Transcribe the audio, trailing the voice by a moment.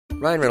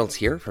Ryan Reynolds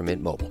here from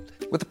Mint Mobile.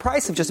 With the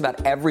price of just about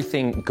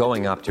everything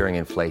going up during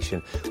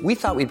inflation, we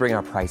thought we'd bring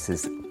our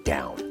prices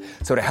down.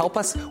 So to help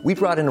us, we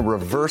brought in a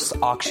reverse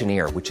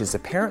auctioneer, which is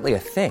apparently a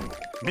thing.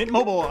 Mint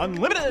Mobile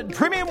Unlimited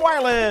Premium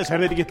Wireless. How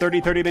to get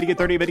 30, 30, bit to get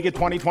 30, bit to get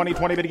 20, 20,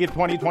 20, bit to get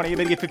 20, 20,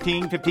 bit to get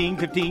 15, 15,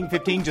 15,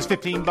 15, just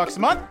 $15 a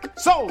month?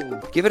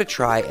 Sold! Give it a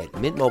try at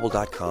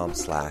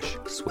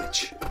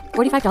mintmobile.com/switch.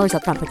 $45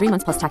 up front for 3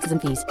 months plus taxes and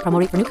fees. Promo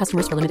rate for new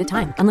customers for limited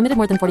time. Unlimited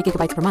more than 40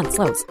 gigabytes per month.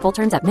 Slows full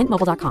terms at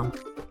mintmobile.com.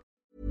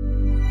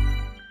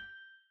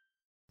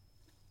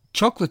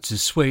 Chocolates are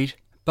sweet,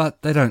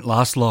 but they don't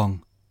last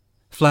long.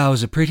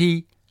 Flowers are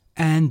pretty,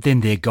 and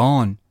then they're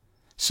gone.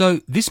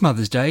 So this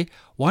Mother's Day,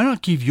 why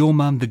not give your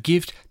mum the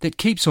gift that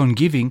keeps on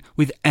giving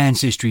with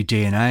Ancestry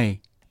DNA?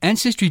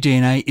 Ancestry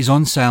DNA is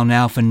on sale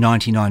now for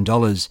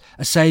 $99,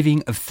 a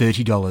saving of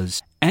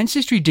 $30.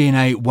 Ancestry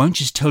DNA won't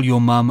just tell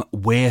your mum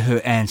where her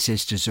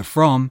ancestors are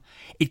from,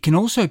 it can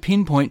also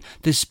pinpoint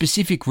the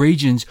specific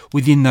regions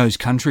within those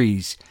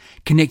countries,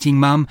 connecting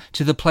mum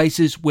to the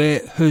places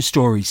where her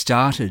story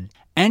started.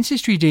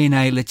 Ancestry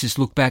DNA lets us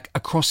look back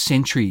across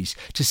centuries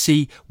to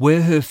see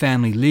where her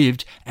family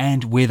lived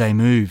and where they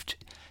moved.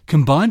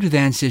 Combined with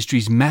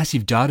Ancestry's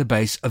massive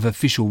database of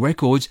official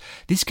records,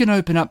 this can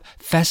open up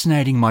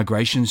fascinating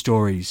migration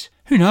stories.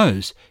 Who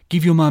knows?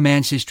 Give your mum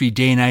Ancestry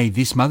DNA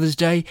this Mother's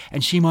Day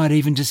and she might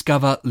even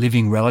discover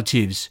living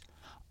relatives.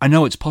 I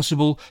know it's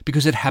possible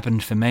because it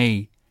happened for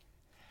me.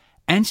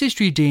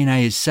 Ancestry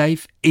DNA is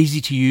safe, easy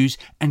to use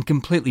and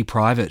completely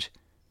private.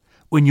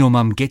 When your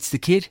mum gets the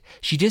kit,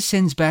 she just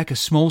sends back a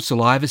small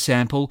saliva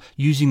sample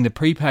using the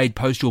prepaid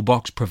postal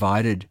box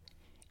provided.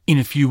 In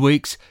a few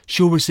weeks,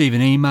 she'll receive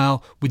an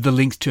email with the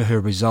links to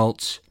her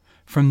results.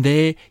 From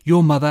there,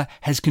 your mother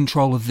has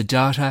control of the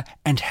data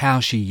and how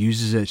she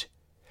uses it.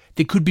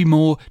 There could be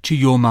more to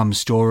your mum's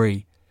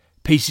story.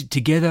 Piece it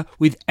together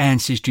with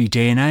Ancestry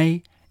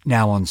DNA,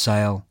 now on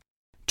sale.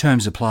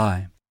 Terms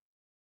apply.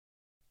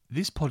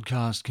 This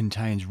podcast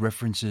contains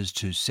references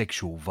to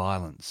sexual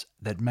violence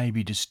that may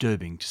be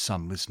disturbing to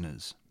some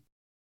listeners.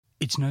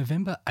 It's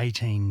November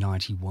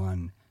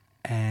 1891,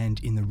 and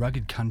in the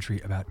rugged country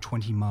about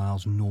 20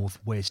 miles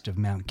northwest of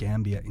Mount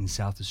Gambier in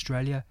South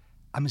Australia,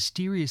 a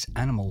mysterious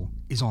animal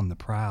is on the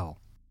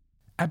prowl.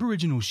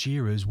 Aboriginal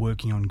shearers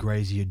working on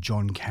grazier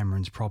John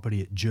Cameron's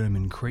property at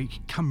German Creek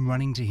come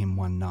running to him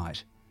one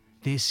night.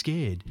 They're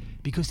scared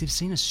because they've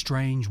seen a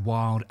strange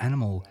wild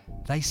animal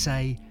they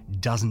say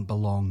doesn't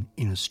belong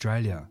in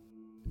Australia.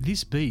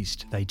 This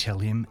beast, they tell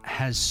him,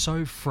 has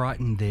so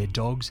frightened their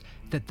dogs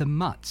that the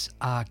mutts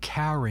are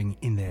cowering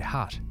in their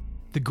hut.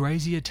 The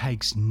grazier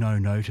takes no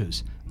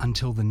notice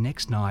until the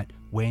next night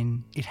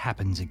when it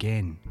happens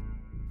again.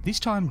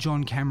 This time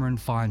John Cameron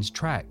finds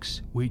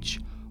tracks which,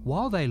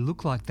 while they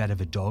look like that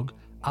of a dog,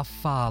 are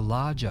far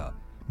larger,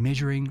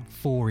 measuring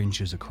 4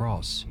 inches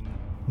across.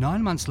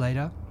 9 months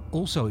later,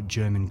 also at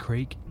German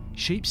Creek,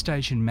 sheep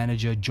station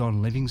manager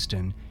John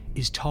Livingston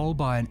is told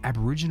by an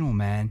Aboriginal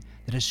man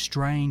that a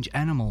strange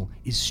animal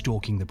is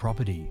stalking the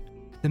property.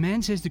 The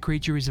man says the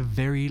creature is a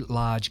very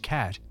large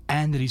cat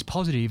and that he's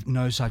positive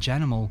no such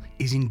animal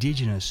is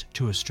indigenous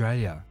to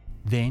Australia.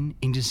 Then,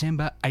 in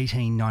December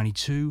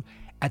 1892,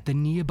 at the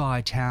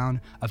nearby town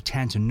of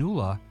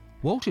Tantanoola,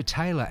 Walter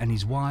Taylor and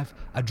his wife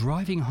are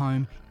driving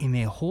home in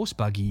their horse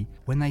buggy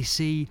when they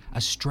see a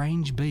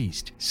strange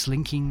beast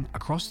slinking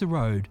across the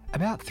road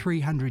about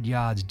 300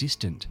 yards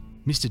distant.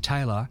 Mr.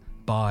 Taylor,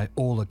 by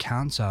all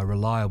accounts a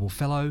reliable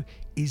fellow,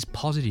 is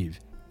positive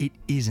it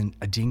isn't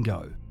a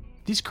dingo.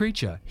 This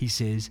creature, he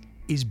says,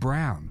 is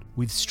brown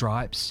with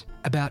stripes,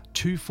 about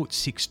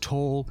 2'6"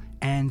 tall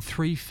and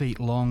 3 feet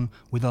long,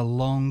 with a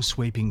long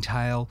sweeping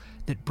tail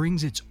that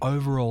brings its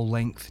overall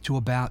length to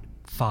about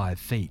 5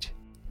 feet.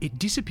 It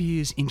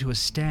disappears into a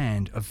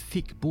stand of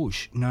thick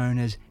bush known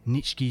as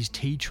Nitschke's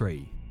tea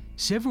tree.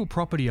 Several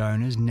property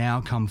owners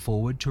now come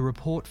forward to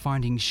report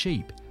finding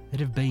sheep that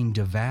have been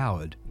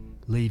devoured,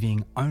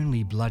 leaving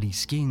only bloody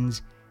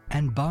skins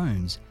and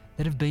bones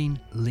that have been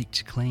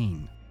licked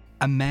clean.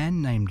 A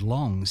man named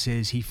Long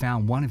says he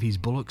found one of his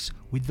bullocks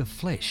with the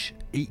flesh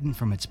eaten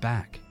from its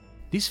back.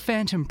 This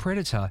phantom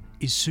predator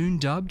is soon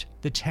dubbed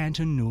the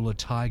Tantanoola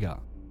Tiger.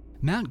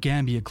 Mount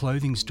Gambier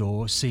clothing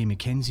store C.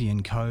 Mackenzie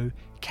 & Co.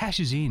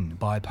 cashes in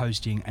by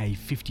posting a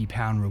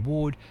 £50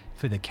 reward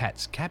for the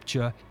cat's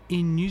capture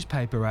in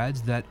newspaper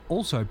ads that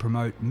also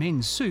promote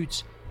men's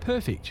suits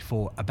perfect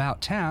for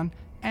about town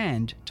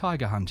and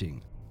tiger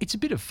hunting. It's a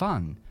bit of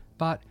fun,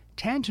 but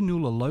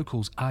Tantanoola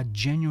locals are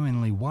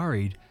genuinely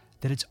worried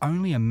that it's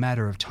only a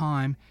matter of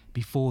time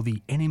before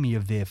the enemy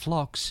of their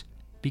flocks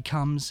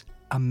becomes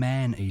a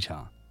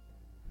man-eater.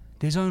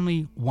 There's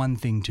only one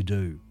thing to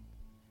do: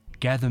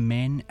 gather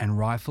men and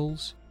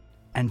rifles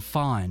and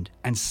find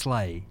and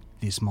slay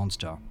this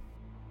monster.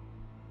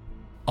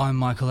 I'm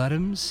Michael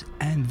Adams,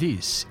 and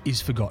this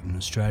is Forgotten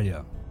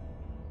Australia.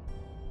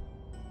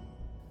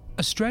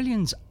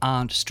 Australians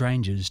aren't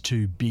strangers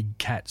to big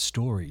cat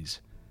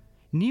stories.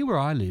 Near where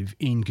I live,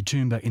 in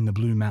Katoomba in the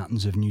Blue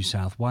Mountains of New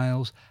South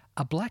Wales,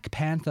 a black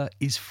panther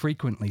is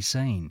frequently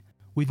seen,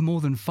 with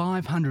more than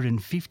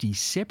 550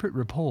 separate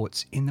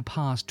reports in the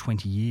past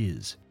 20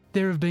 years.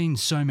 There have been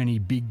so many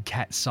big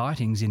cat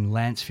sightings in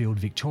Lancefield,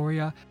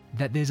 Victoria,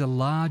 that there's a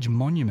large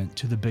monument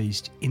to the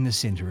beast in the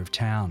centre of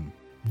town.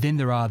 Then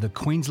there are the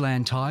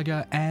Queensland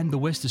tiger and the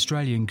West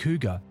Australian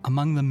cougar,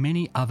 among the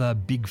many other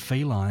big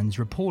felines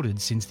reported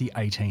since the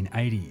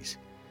 1880s.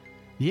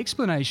 The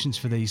explanations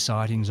for these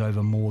sightings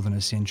over more than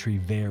a century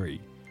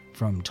vary,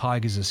 from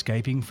tigers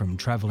escaping from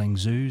travelling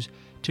zoos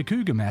to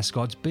cougar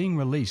mascots being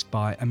released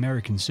by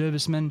American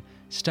servicemen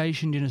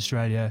stationed in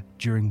Australia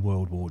during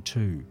World War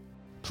II.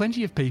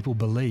 Plenty of people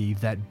believe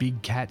that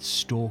big cats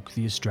stalk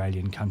the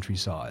Australian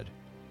countryside.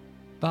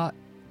 But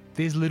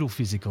there's little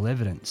physical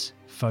evidence,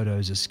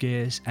 photos are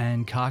scarce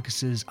and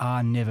carcasses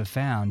are never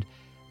found,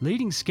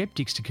 leading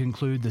skeptics to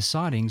conclude the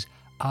sightings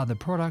are the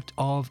product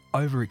of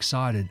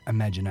overexcited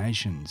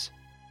imaginations.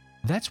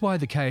 That's why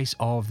the case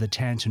of the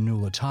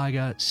Tantanoola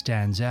tiger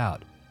stands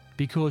out,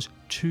 because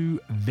two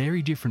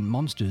very different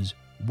monsters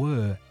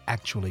were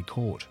actually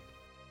caught.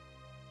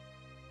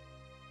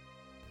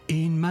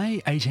 In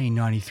May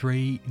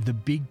 1893, the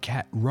big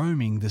cat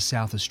roaming the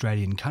South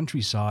Australian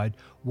countryside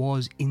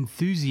was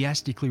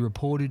enthusiastically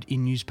reported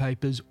in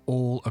newspapers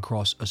all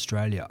across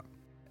Australia.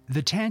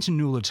 The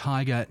Tantanoola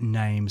tiger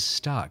name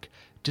stuck,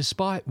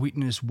 despite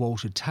witness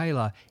Walter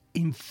Taylor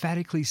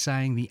emphatically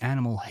saying the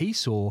animal he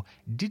saw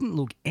didn't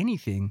look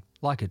anything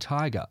like a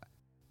tiger.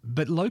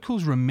 But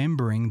locals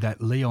remembering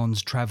that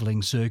Leon's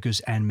travelling circus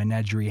and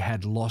menagerie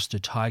had lost a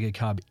tiger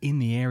cub in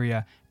the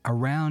area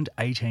around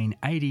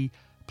 1880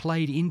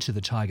 played into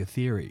the tiger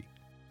theory.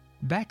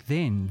 Back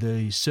then,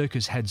 the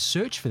circus had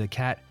searched for the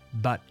cat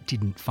but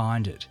didn't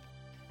find it.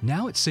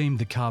 Now it seemed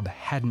the cub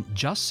hadn't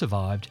just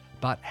survived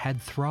but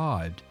had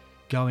thrived,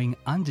 going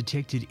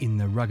undetected in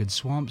the rugged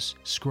swamps,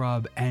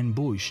 scrub and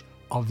bush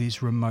of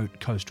this remote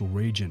coastal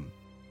region.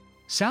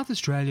 South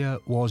Australia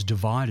was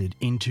divided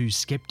into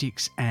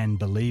skeptics and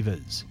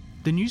believers.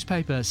 The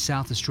newspaper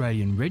South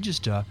Australian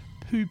Register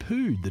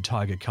poo-pooed the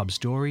tiger cub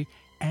story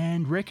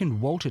and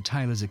reckoned Walter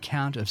Taylor's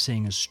account of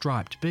seeing a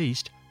striped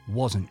beast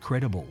wasn't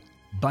credible.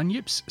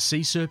 Bunyips,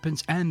 sea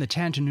serpents and the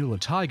Tantanoola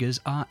tigers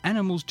are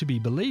animals to be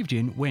believed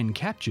in when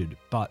captured,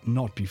 but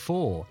not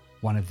before,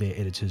 one of their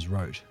editors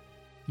wrote.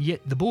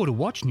 Yet the Border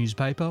Watch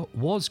newspaper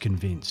was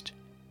convinced.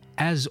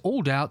 As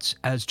all doubts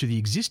as to the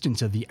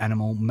existence of the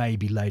animal may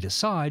be laid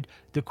aside,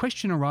 the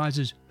question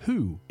arises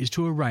who is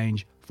to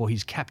arrange for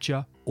his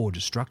capture or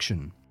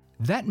destruction.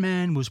 That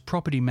man was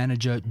property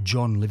manager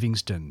John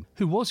Livingston,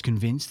 who was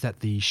convinced that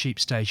the sheep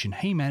station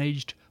he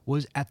managed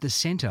was at the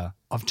centre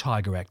of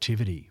tiger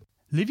activity.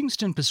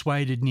 Livingston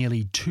persuaded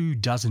nearly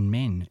 24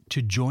 men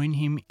to join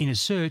him in a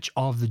search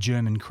of the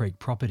German Creek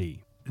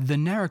property. The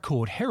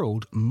Naracoorte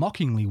Herald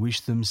mockingly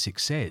wished them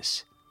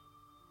success.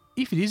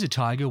 If it is a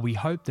tiger, we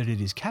hope that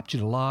it is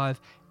captured alive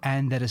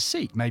and that a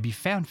seat may be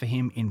found for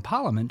him in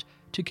Parliament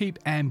to keep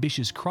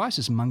ambitious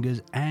crisis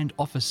mongers and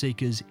offer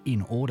seekers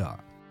in order.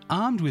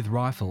 Armed with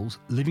rifles,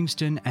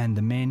 Livingston and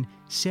the men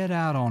set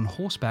out on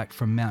horseback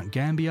from Mount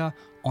Gambier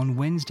on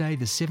Wednesday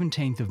the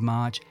 17th of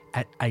March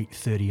at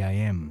 8:30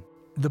 a.m.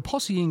 The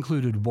posse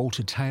included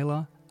Walter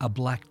Taylor, a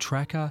black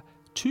tracker,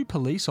 2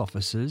 police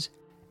officers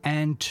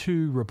and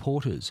 2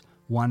 reporters,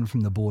 one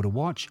from the Border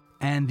Watch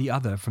and the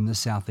other from the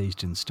South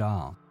Eastern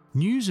Star.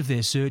 News of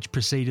their search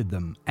preceded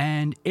them,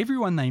 and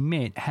everyone they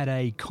met had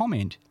a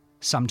comment,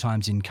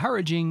 sometimes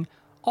encouraging,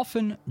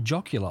 often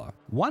jocular.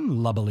 One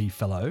lubberly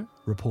fellow,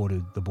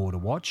 reported the Border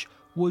Watch,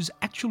 was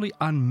actually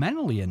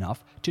unmannerly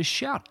enough to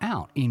shout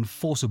out in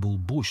forcible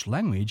bush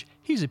language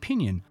his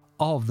opinion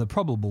of the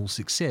probable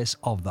success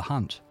of the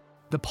hunt.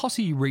 The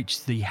posse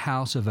reached the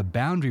house of a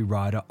boundary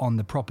rider on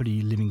the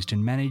property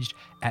Livingston managed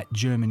at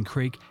German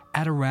Creek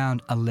at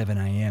around 11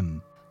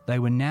 a.m. They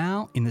were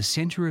now in the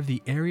centre of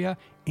the area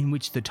in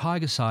which the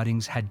tiger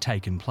sightings had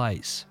taken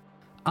place.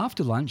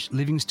 After lunch,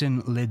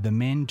 Livingston led the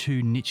men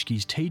to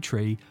Nitschke's tea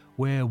tree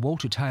where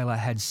Walter Taylor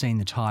had seen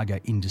the tiger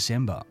in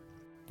December.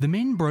 The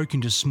men broke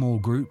into small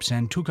groups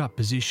and took up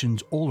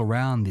positions all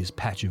around this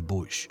patch of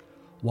bush,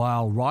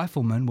 while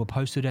riflemen were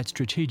posted at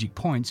strategic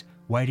points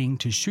waiting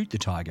to shoot the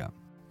tiger.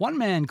 One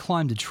man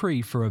climbed a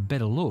tree for a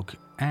better look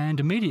and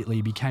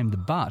immediately became the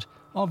butt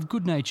of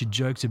good-natured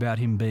jokes about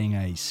him being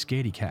a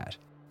scaredy cat.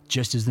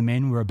 Just as the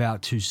men were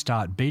about to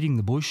start beating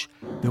the bush,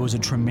 there was a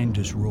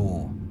tremendous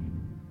roar.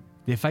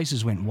 Their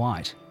faces went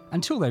white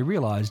until they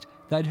realised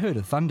they'd heard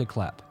a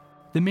thunderclap.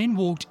 The men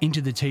walked into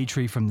the tea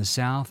tree from the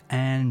south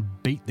and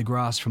beat the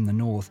grass from the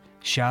north,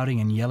 shouting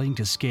and yelling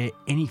to scare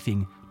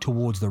anything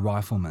towards the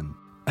riflemen.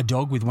 A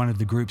dog with one of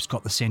the groups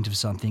got the scent of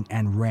something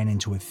and ran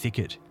into a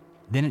thicket.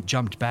 Then it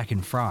jumped back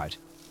in fright.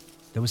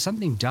 There was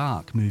something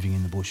dark moving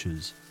in the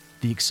bushes.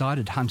 The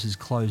excited hunters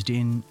closed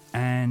in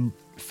and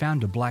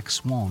found a black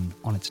swan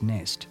on its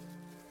nest.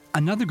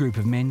 Another group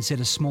of men set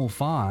a small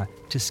fire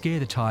to scare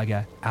the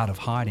tiger out of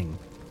hiding.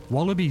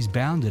 Wallabies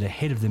bounded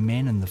ahead of the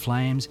men and the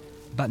flames,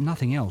 but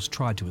nothing else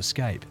tried to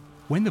escape.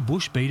 When the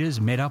bush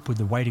beaters met up with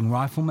the waiting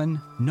riflemen,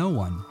 no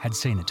one had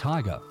seen a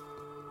tiger,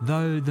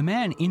 though the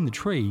man in the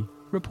tree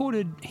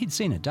reported he'd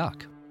seen a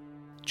duck.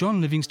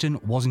 John Livingstone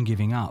wasn't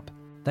giving up.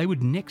 They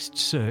would next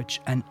search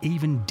an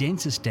even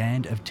denser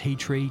stand of tea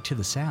tree to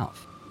the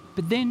south.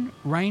 But then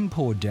rain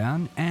poured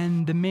down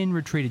and the men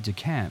retreated to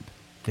camp.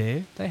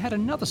 There they had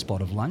another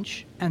spot of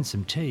lunch and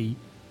some tea,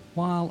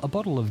 while a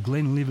bottle of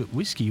Glenlivet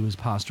whiskey was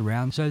passed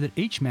around so that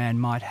each man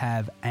might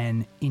have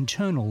an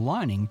internal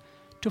lining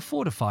to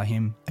fortify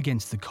him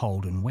against the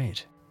cold and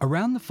wet.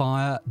 Around the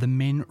fire, the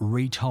men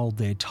retold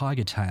their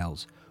tiger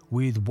tales,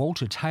 with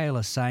Walter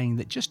Taylor saying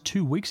that just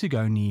 2 weeks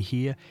ago near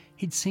here,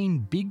 he'd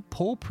seen big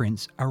paw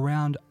prints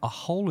around a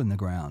hole in the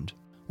ground.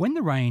 When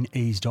the rain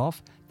eased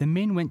off, the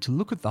men went to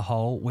look at the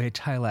hole where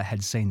Taylor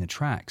had seen the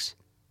tracks.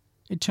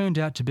 It turned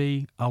out to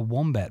be a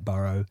wombat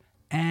burrow,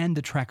 and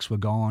the tracks were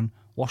gone,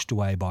 washed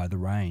away by the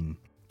rain.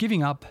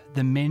 Giving up,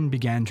 the men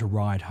began to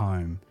ride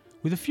home,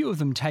 with a few of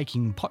them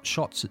taking pot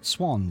shots at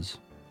swans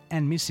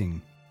and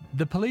missing.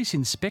 The police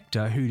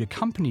inspector who'd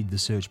accompanied the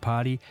search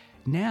party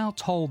now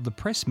told the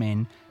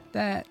pressmen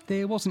that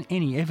there wasn't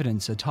any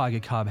evidence a tiger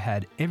cub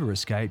had ever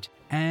escaped,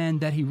 and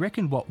that he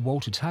reckoned what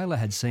Walter Taylor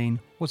had seen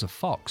was a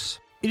fox.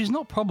 It is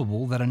not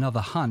probable that another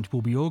hunt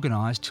will be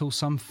organised till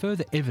some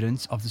further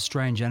evidence of the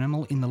strange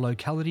animal in the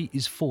locality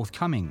is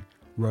forthcoming,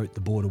 wrote the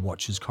Border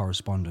Watch's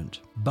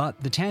correspondent. But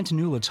the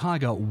Tantanoola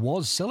tiger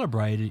was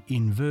celebrated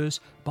in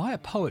verse by a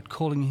poet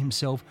calling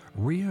himself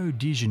Rio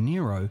de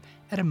Janeiro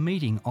at a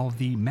meeting of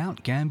the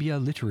Mount Gambier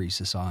Literary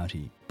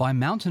Society. By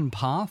mountain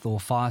path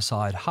or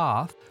fireside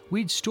hearth,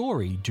 weird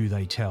story do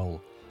they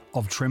tell,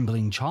 of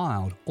trembling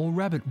child or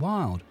rabbit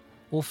wild,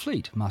 or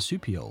fleet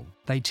marsupial.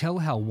 They tell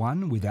how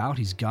one without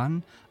his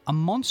gun a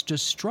monster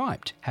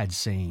striped had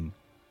seen,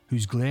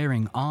 whose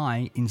glaring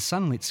eye in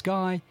sunlit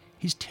sky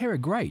his terror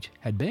great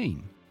had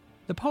been.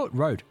 The poet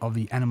wrote of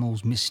the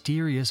animal's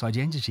mysterious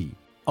identity.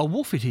 A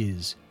wolf it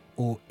is,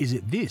 or is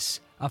it this,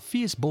 a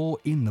fierce boar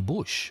in the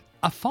bush?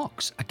 A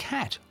fox, a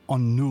cat,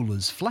 on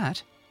Noola's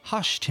flat?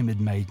 Hush,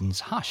 timid maidens,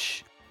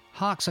 hush.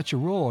 Hark, such a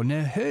roar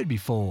ne'er heard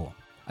before.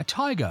 A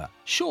tiger,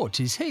 sure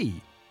 'tis he.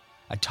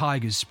 A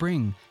tiger's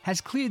spring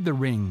has cleared the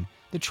ring,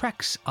 the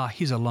tracks are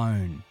his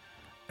alone.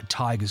 A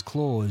tiger's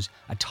claws,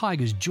 a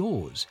tiger's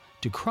jaws,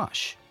 to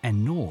crush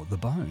and gnaw the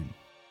bone.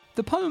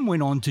 The poem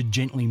went on to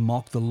gently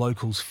mock the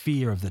locals'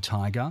 fear of the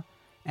tiger,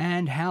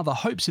 and how the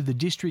hopes of the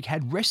district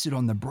had rested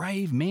on the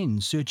brave men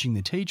searching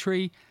the tea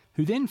tree,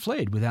 who then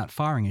fled without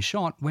firing a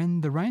shot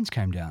when the rains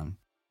came down.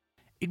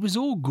 It was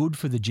all good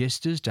for the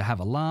jesters to have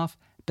a laugh,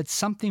 but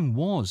something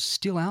was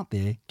still out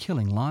there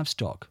killing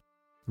livestock.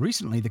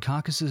 Recently, the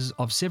carcasses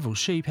of several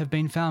sheep have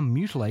been found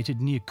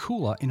mutilated near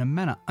Coolah in a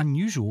manner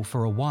unusual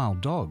for a wild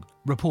dog,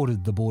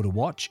 reported the Border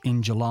Watch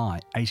in July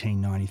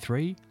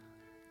 1893.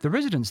 The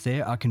residents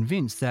there are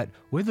convinced that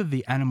whether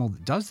the animal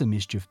that does the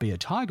mischief be a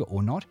tiger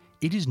or not,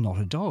 it is not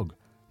a dog.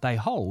 They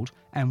hold,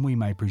 and we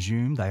may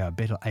presume they are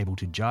better able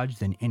to judge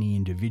than any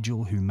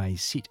individual who may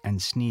sit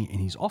and sneer in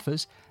his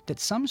office,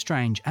 that some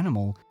strange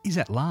animal is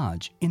at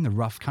large in the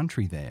rough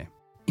country there.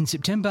 In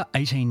September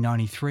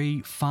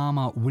 1893,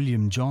 farmer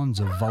William Johns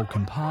of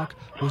Vulcan Park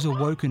was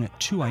awoken at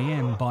 2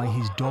 a.m. by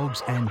his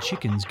dogs and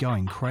chickens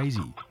going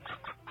crazy.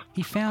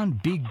 He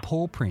found big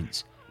paw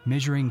prints,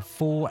 measuring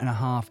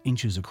 4.5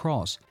 inches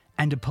across,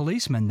 and a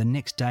policeman the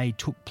next day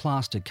took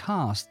plaster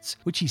casts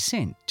which he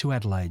sent to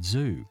Adelaide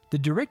Zoo. The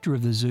director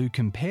of the zoo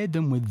compared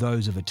them with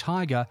those of a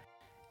tiger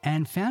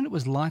and found it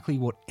was likely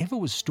whatever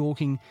was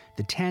stalking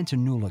the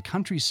Tantanoola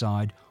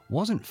countryside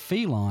wasn't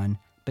feline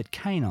but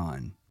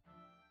canine.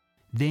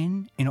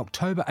 Then, in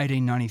October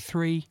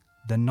 1893,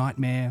 the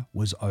nightmare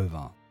was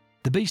over.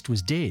 The beast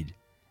was dead,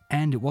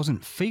 and it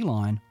wasn't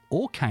feline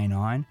or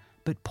canine,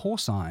 but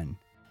porcine.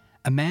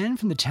 A man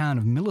from the town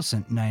of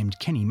Millicent named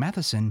Kenny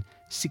Matheson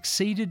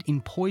succeeded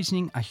in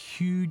poisoning a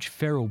huge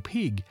feral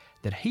pig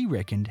that he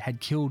reckoned had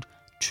killed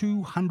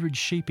 200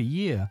 sheep a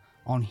year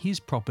on his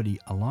property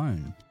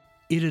alone.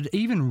 It had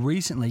even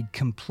recently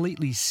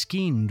completely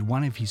skinned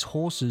one of his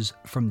horses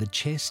from the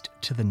chest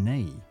to the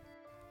knee.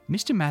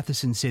 Mr.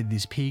 Matheson said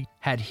this pig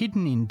had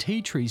hidden in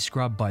tea tree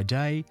scrub by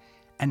day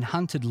and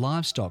hunted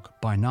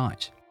livestock by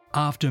night.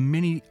 After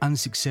many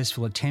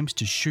unsuccessful attempts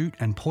to shoot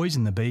and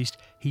poison the beast,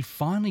 he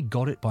finally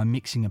got it by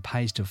mixing a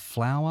paste of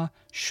flour,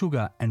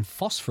 sugar and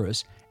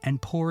phosphorus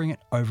and pouring it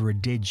over a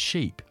dead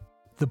sheep.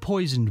 The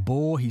poisoned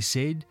boar, he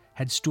said,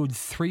 had stood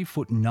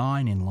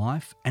 3'9" in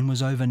life and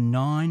was over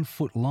 9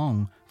 foot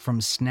long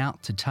from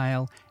snout to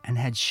tail and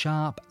had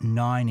sharp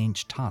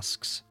 9-inch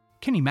tusks.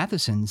 Kenny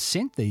Matheson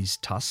sent these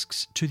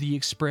tusks to the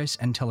Express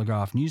and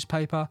Telegraph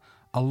newspaper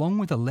along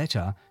with a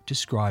letter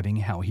describing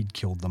how he'd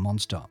killed the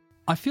monster.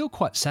 I feel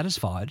quite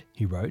satisfied,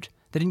 he wrote,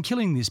 that in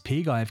killing this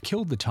pig I have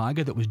killed the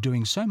tiger that was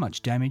doing so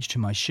much damage to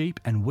my sheep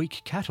and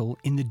weak cattle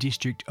in the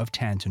district of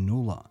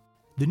Tantanoola.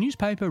 The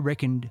newspaper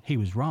reckoned he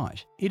was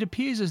right. It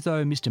appears as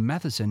though Mr.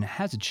 Matheson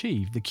has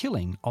achieved the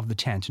killing of the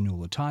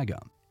Tantanoola tiger,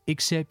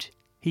 except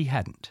he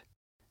hadn't.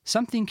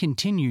 Something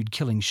continued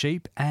killing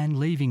sheep and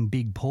leaving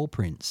big paw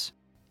prints.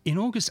 In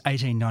August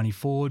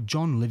 1894,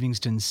 John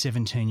Livingston's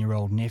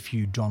 17-year-old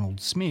nephew Donald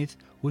Smith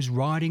was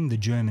riding the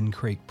German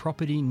Creek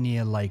property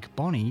near Lake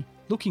Bonnie,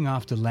 looking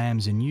after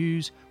lambs and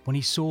ewes, when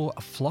he saw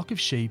a flock of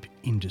sheep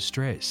in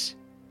distress.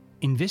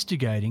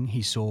 Investigating,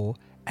 he saw,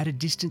 at a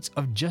distance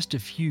of just a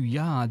few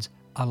yards,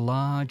 a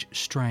large,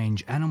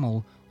 strange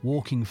animal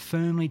walking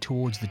firmly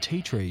towards the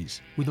tea trees,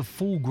 with a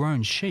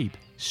full-grown sheep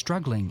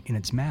struggling in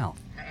its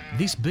mouth.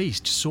 This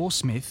beast saw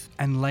Smith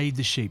and laid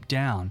the sheep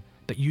down,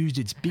 but used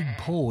its big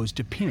paws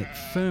to pin it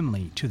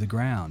firmly to the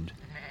ground.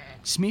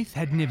 Smith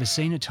had never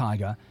seen a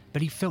tiger,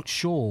 but he felt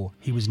sure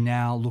he was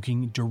now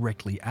looking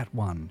directly at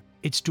one.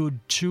 It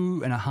stood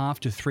 2.5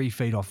 to 3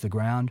 feet off the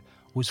ground,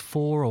 was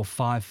 4 or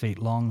 5 feet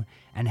long,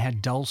 and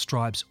had dull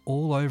stripes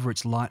all over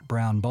its light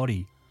brown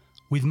body,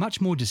 with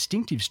much more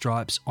distinctive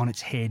stripes on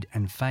its head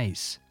and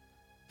face.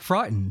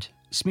 Frightened,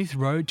 Smith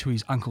rode to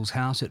his uncle's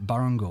house at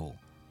Burrungal,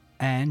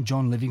 and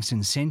John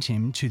Livingston sent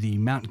him to the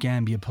Mount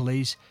Gambier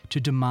police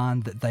to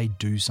demand that they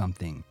do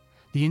something.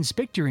 The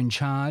inspector in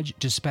charge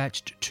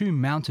dispatched 2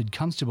 mounted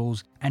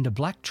constables and a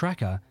black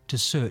tracker to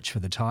search for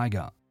the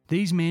tiger.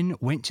 These men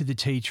went to the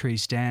tea tree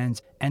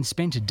stands and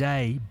spent a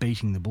day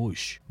beating the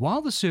bush.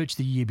 While the search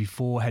the year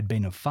before had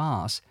been a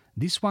farce,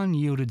 this one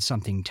yielded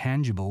something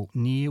tangible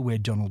near where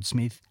Donald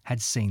Smith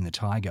had seen the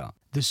tiger.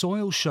 The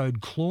soil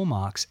showed claw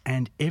marks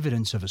and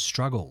evidence of a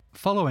struggle.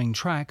 Following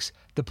tracks,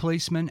 the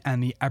policeman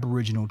and the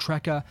Aboriginal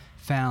tracker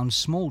found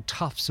small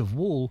tufts of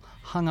wool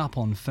hung up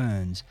on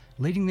ferns,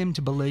 leading them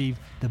to believe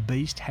the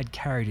beast had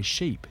carried a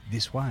sheep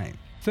this way.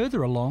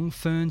 Further along,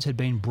 ferns had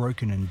been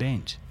broken and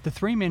bent. The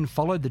 3 men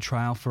followed the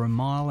trail for 1.5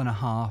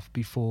 miles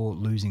before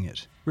losing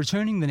it.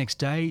 Returning the next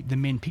day, the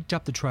men picked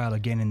up the trail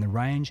again in the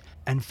range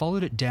and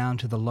followed it down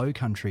to the low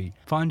country,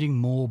 finding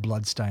more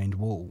blood-stained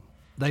wool.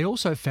 They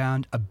also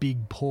found a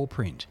big paw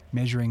print,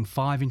 measuring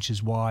 5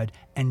 inches wide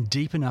and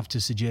deep enough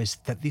to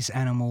suggest that this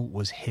animal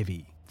was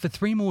heavy. For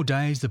 3 more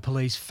days, the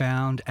police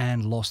found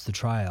and lost the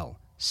trail,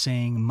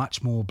 seeing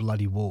much more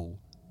bloody wool.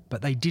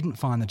 But they didn't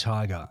find the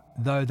tiger,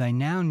 though they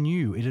now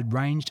knew it had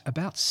ranged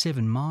about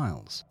 7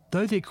 miles.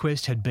 Though their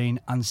quest had been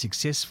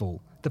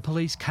unsuccessful, the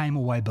police came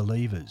away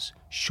believers,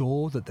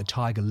 sure that the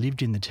tiger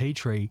lived in the tea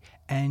tree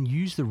and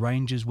used the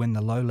ranges when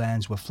the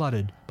lowlands were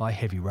flooded by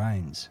heavy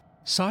rains.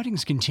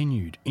 Sightings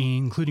continued,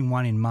 including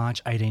one in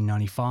March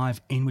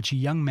 1895 in which a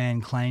young man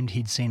claimed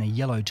he'd seen a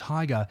yellow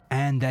tiger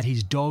and that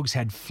his dogs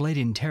had fled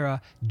in terror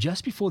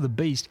just before the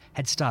beast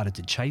had started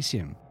to chase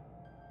him.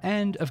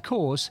 And, of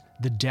course,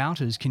 the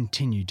doubters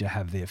continued to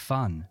have their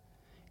fun.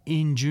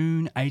 In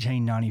June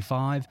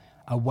 1895,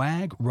 a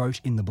wag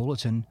wrote in the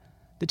bulletin,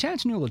 "The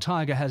Tantanoola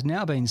tiger has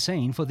now been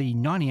seen for the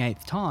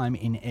 98th time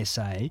in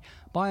SA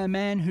by a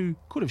man who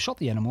could have shot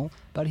the animal,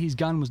 but his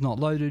gun was not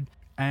loaded,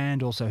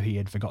 and also he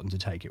had forgotten to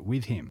take it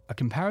with him." A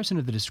comparison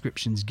of the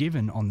descriptions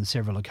given on the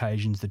several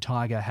occasions the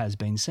tiger has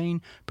been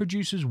seen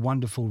produces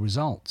wonderful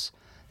results.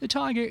 The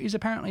tiger is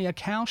apparently a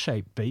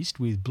cow-shaped beast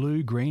with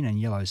blue, green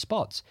and yellow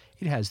spots.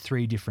 It has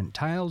 3 different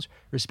tails,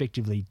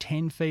 respectively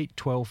 10 feet,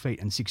 12 feet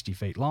and 60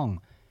 feet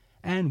long.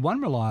 And one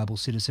reliable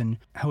citizen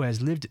who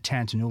has lived at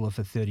Tantanoola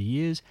for 30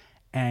 years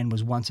and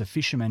was once a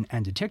fisherman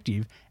and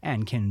detective,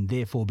 and can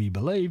therefore be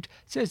believed,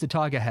 says the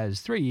tiger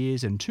has 3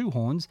 ears and 2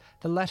 horns,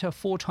 the latter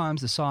 4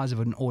 times the size of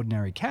an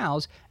ordinary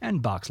cow's,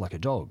 and barks like a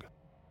dog.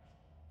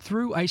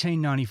 Through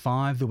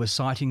 1895, there were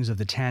sightings of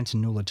the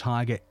Tantanoola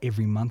tiger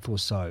every month or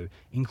so,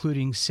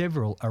 including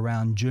several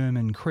around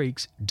German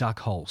Creek's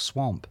Duckhole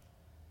Swamp.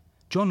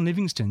 John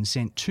Livingston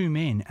sent 2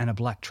 men and a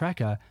black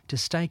tracker to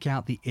stake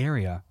out the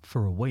area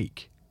for a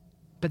week.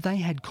 But they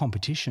had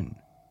competition.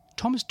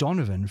 Thomas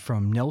Donovan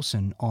from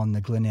Nelson on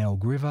the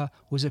Glenelg River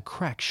was a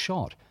crack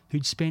shot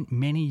who'd spent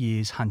many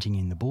years hunting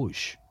in the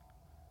bush.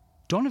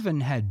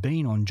 Donovan had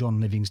been on John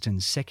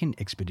Livingston's second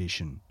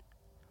expedition.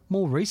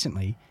 More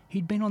recently,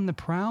 he'd been on the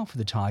prowl for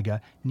the tiger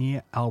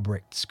near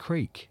Albrecht's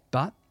Creek.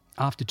 But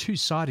after 2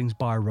 sightings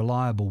by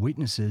reliable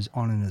witnesses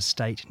on an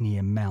estate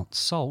near Mount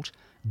Salt,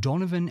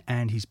 Donovan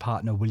and his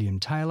partner William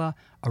Taylor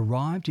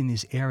arrived in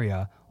this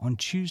area on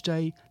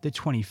Tuesday, the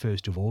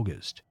 21st of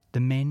August. The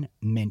men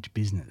meant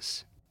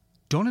business.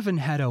 Donovan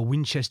had a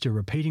Winchester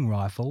repeating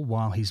rifle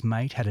while his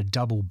mate had a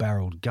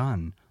double-barrelled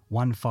gun,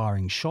 one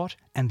firing shot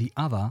and the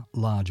other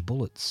large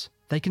bullets.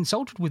 They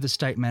consulted with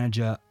estate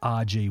manager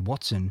R.G.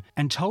 Watson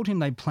and told him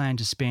they planned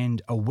to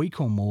spend a week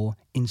or more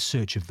in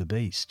search of the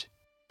beast.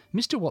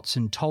 Mr.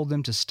 Watson told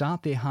them to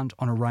start their hunt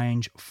on a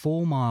range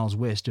 4 miles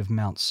west of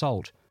Mount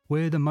Salt,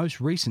 where the most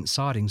recent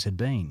sightings had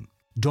been.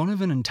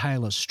 Donovan and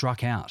Taylor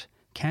struck out,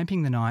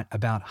 camping the night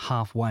about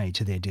halfway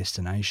to their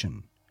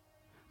destination.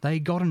 They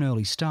got an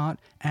early start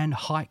and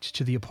hiked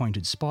to the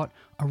appointed spot,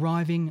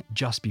 arriving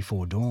just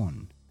before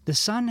dawn. The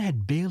sun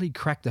had barely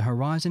cracked the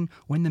horizon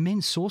when the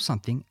men saw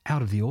something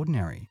out of the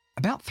ordinary.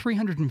 About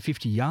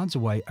 350 yards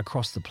away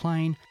across the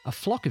plain, a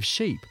flock of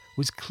sheep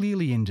was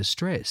clearly in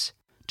distress,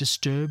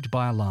 disturbed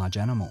by a large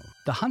animal.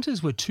 The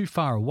hunters were too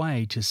far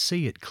away to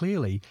see it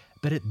clearly,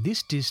 but at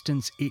this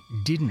distance it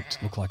didn't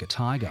look like a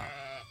tiger.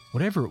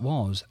 Whatever it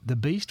was, the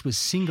beast was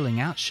singling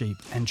out sheep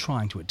and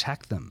trying to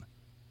attack them.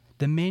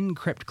 The men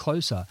crept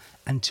closer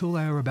until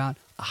they were about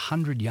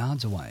 100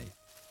 yards away.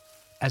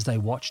 As they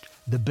watched,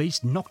 the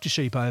beast knocked a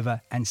sheep over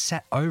and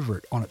sat over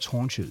it on its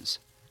haunches.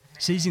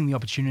 Seizing the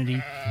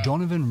opportunity,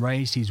 Donovan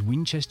raised his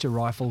Winchester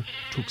rifle,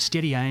 took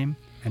steady aim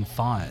and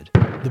fired.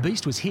 The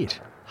beast was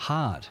hit,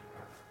 hard.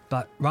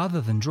 But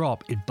rather than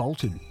drop, it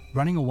bolted,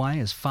 running away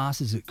as fast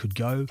as it could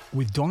go,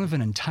 with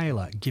Donovan and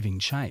Taylor giving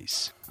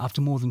chase.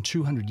 After more than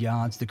 200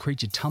 yards, the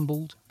creature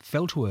tumbled,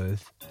 fell to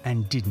earth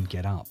and didn't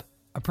get up.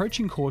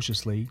 Approaching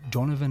cautiously,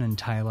 Donovan and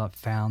Taylor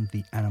found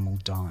the animal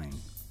dying.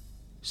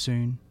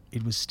 Soon,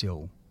 it was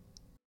still.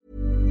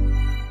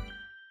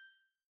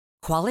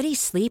 Quality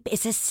sleep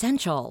is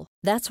essential.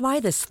 That's why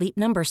the Sleep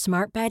Number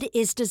Smart Bed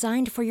is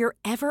designed for your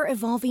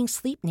ever-evolving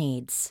sleep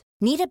needs.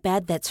 Need a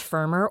bed that's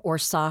firmer or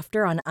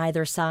softer on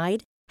either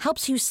side?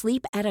 Helps you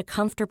sleep at a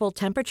comfortable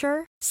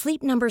temperature?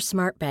 Sleep Number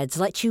Smart Beds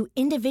let you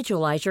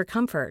individualize your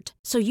comfort,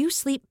 so you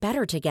sleep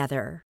better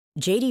together.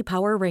 J.D.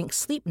 Power ranks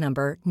Sleep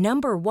Number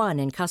number 1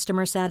 in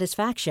customer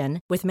satisfaction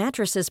with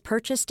mattresses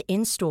purchased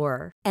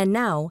in-store. And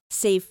now,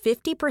 save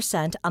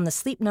 50% on the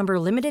Sleep Number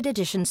Limited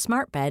Edition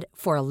Smart Bed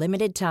for a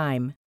limited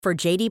time. For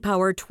J.D.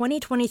 Power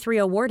 2023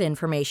 award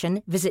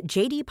information, visit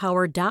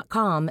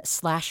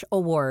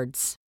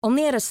jdpower.com/awards.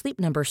 Only at a Sleep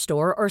Number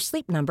store or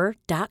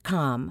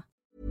sleepnumber.com.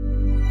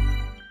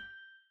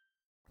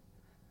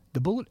 The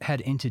bullet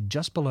had entered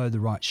just below the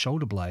right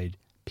shoulder blade,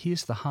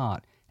 pierced the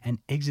heart, and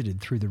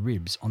exited through the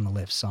ribs on the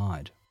left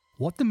side.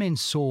 What the men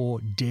saw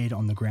dead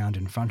on the ground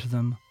in front of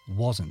them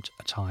wasn't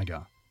a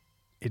tiger.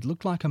 It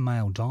looked like a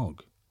male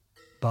dog,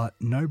 but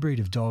no breed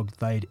of dog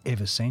they'd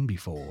ever seen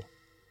before.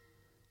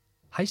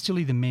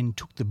 Hastily, the men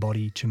took the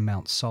body to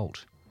Mount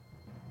Salt.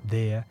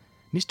 There,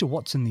 Mr.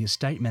 Watson, the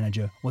estate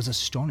manager, was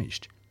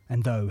astonished,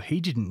 and though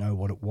he didn't know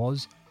what it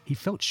was, he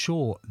felt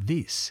sure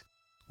this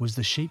was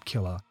the sheep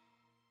killer.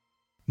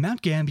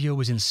 Mount Gambier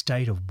was in a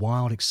state of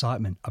wild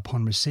excitement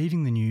upon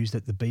receiving the news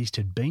that the beast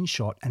had been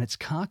shot and its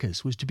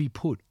carcass was to be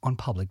put on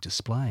public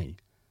display.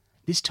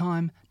 This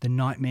time, the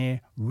nightmare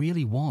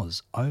really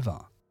was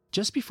over.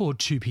 Just before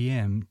 2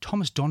 p.m,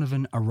 Thomas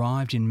Donovan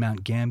arrived in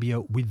Mount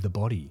Gambier with the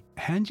body,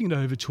 handing it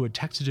over to a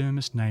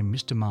taxidermist named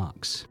Mr.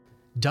 Marks.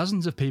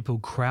 Dozens of people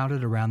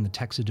crowded around the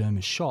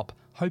taxidermist's shop,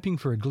 hoping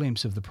for a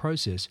glimpse of the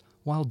process,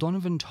 while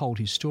Donovan told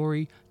his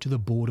story to the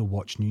Border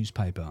Watch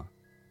newspaper.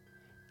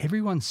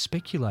 Everyone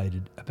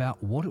speculated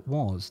about what it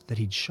was that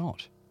he'd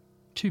shot.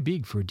 Too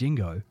big for a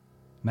dingo.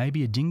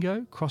 Maybe a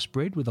dingo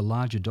crossbred with a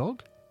larger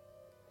dog?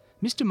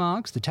 Mr.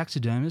 Marks, the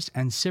taxidermist,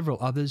 and several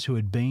others who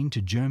had been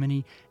to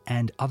Germany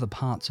and other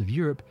parts of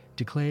Europe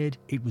declared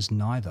it was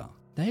neither.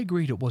 They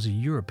agreed it was a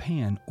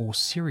European or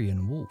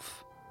Syrian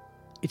wolf.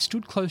 It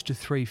stood close to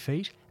 3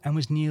 feet and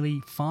was nearly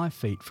 5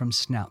 feet from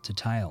snout to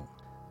tail.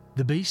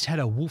 The beast had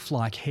a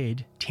wolf-like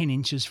head, 10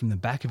 inches from the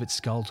back of its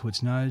skull to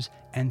its nose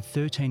and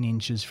 13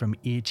 inches from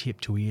ear tip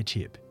to ear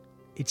tip.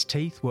 Its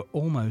teeth were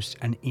almost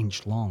an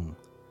inch long.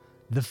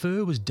 The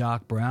fur was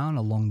dark brown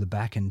along the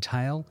back and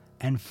tail,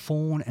 and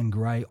fawn and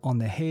grey on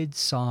the head,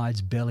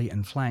 sides, belly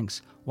and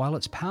flanks, while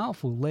its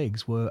powerful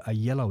legs were a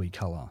yellowy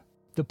colour.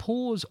 The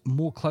paws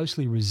more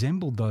closely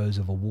resembled those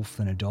of a wolf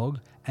than a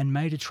dog and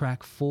made a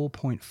track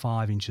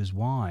 4.5 inches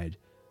wide,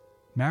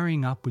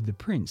 marrying up with the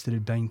prints that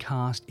had been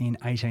cast in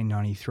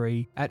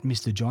 1893 at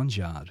Mr. John's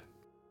yard.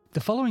 The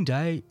following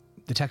day,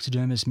 the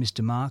taxidermist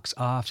Mr. Marks,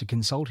 after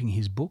consulting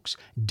his books,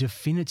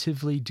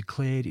 definitively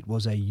declared it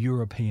was a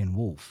European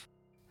wolf.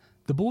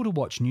 The Border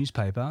Watch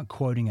newspaper,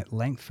 quoting at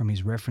length from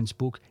his reference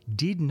book,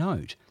 did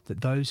note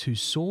that those who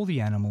saw the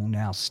animal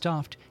now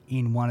stuffed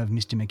in one of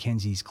Mr.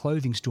 Mackenzie's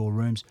clothing store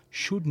rooms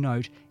should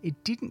note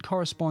it didn't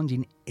correspond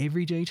in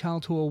every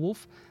detail to a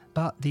wolf,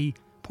 but the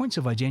points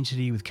of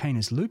identity with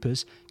Canis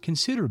lupus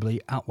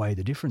considerably outweigh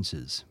the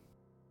differences.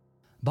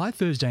 By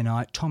Thursday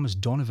night, Thomas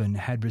Donovan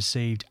had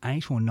received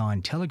 8 or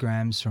 9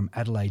 telegrams from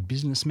Adelaide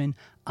businessmen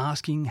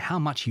asking how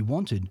much he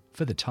wanted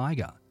for the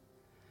tiger.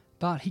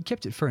 But he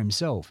kept it for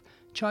himself,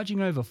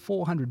 charging over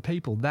 400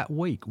 people that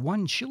week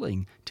 1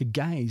 shilling to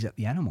gaze at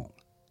the animal.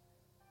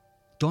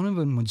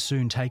 Donovan would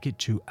soon take it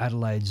to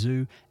Adelaide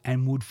Zoo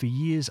and would for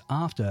years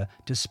after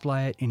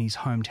display it in his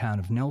hometown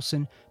of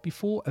Nelson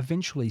before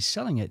eventually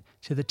selling it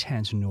to the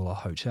Tantanoola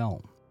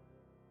Hotel.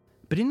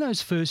 But in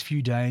those first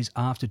few days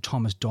after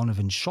Thomas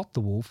Donovan shot the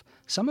wolf,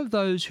 some of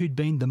those who'd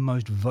been the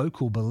most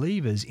vocal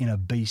believers in a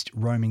beast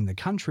roaming the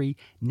country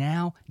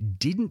now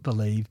didn't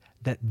believe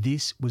that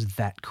this was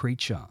that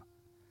creature.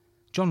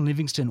 John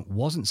Livingston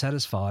wasn't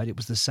satisfied it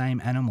was the same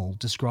animal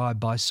described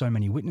by so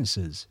many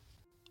witnesses.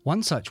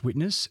 One such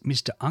witness,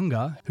 Mr.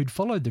 Unger, who'd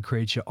followed the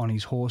creature on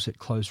his horse at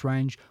close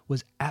range,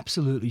 was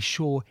absolutely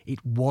sure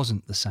it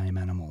wasn't the same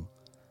animal.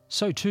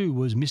 So too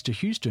was Mr.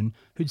 Houston,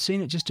 who'd seen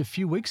it just a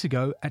few weeks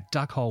ago at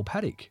Duckhole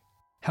Paddock.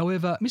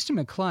 However, Mr.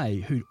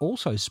 Maclay, who'd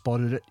also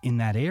spotted it in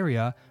that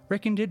area,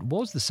 reckoned it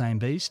was the same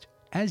beast,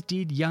 as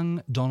did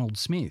young Donald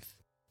Smith.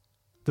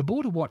 The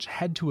Border Watch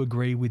had to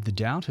agree with the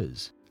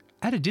doubters.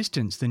 At a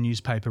distance, the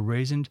newspaper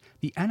reasoned,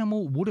 the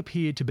animal would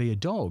appear to be a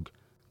dog.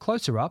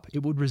 Closer up,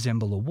 it would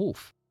resemble a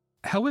wolf.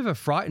 However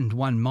frightened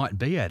one might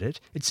be at it,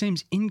 it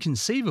seems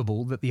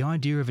inconceivable that the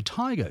idea of a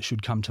tiger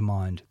should come to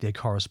mind, their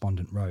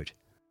correspondent wrote.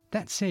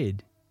 That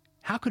said,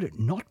 how could it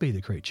not be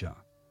the creature?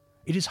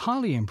 It is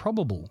highly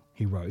improbable,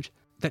 he wrote,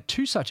 that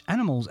two such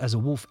animals as a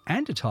wolf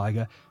and a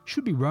tiger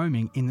should be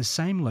roaming in the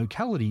same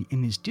locality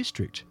in this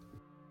district.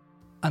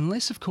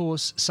 Unless, of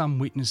course, some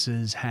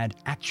witnesses had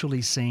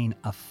actually seen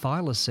a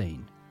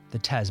thylacine, the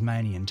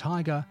Tasmanian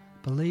tiger,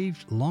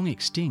 believed long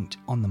extinct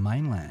on the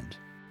mainland.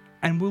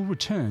 And we'll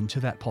return to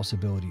that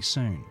possibility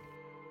soon.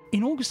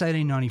 In August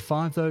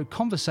 1895, though,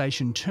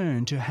 conversation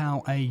turned to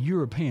how a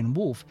European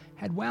wolf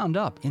had wound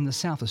up in the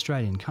South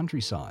Australian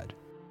countryside.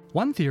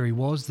 One theory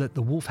was that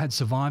the wolf had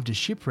survived a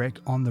shipwreck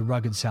on the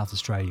rugged South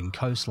Australian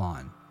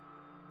coastline.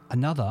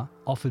 Another,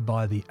 offered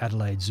by the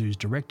Adelaide Zoo's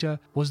director,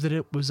 was that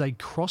it was a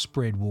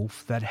crossbred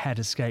wolf that had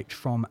escaped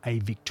from a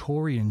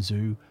Victorian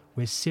zoo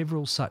where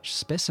several such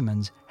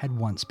specimens had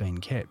once been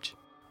kept.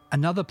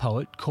 Another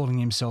poet, calling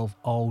himself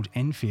Old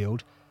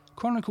Enfield,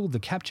 chronicled the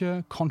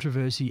capture,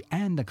 controversy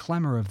and the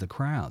clamour of the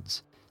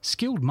crowds.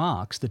 Skilled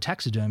Marks, the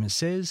taxidermist,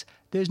 says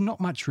there's not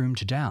much room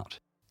to doubt.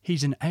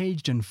 He's an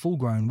aged and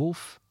full-grown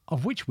wolf,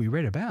 of which we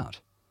read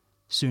about.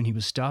 Soon he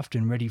was stuffed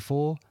and ready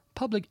for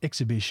public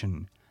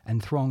exhibition,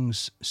 and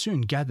throngs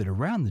soon gathered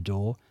around the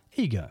door,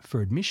 eager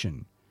for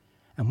admission.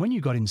 And when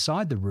you got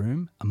inside the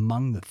room,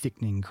 among the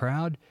thickening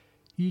crowd,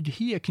 you'd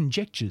hear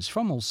conjectures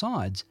from all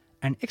sides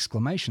and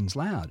exclamations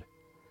loud.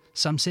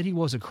 Some said he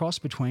was a cross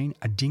between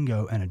a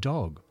dingo and a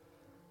dog,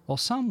 while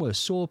some were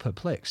sore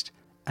perplexed,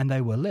 and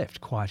they were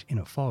left quite in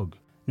a fog.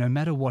 No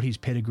matter what his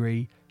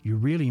pedigree, you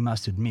really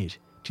must admit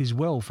 'tis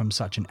well from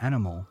such an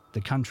animal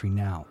the country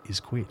now is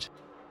quit.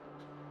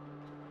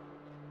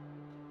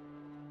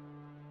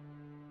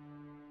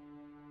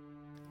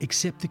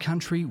 Except the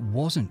country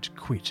wasn't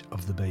quit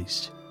of the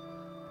beast.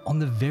 On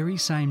the very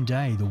same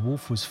day the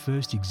wolf was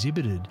first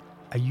exhibited,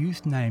 a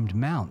youth named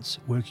Mounts,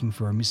 working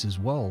for a Mrs.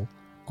 Wall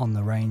on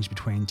the range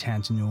between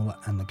Tantanoola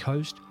and the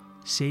coast,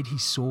 said he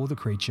saw the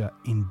creature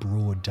in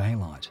broad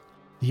daylight.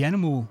 The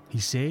animal, he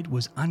said,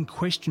 was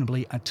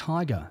unquestionably a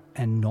tiger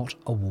and not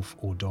a wolf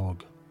or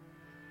dog.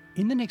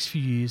 In the next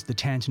few years, the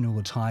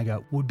Tantanoola tiger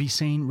would be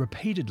seen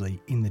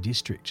repeatedly in the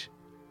district.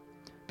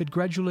 But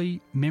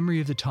gradually, memory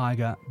of the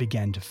tiger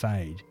began to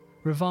fade,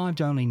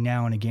 revived only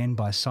now and again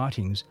by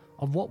sightings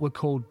of what were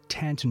called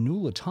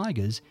Tantanoola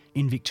tigers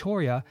in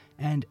Victoria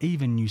and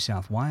even New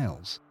South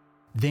Wales.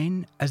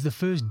 Then, as the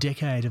first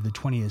decade of the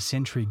 20th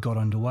century got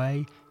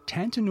underway,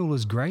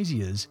 Tantanoola's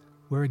graziers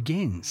were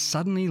again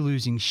suddenly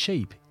losing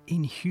sheep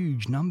in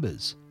huge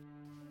numbers.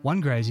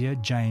 One grazier,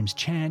 James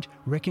Chant,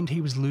 reckoned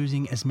he was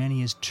losing as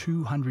many as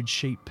 200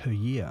 sheep per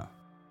year.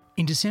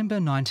 In December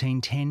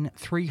 1910,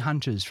 3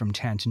 hunters from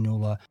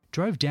Tantanoola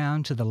drove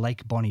down to the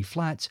Lake Bonnie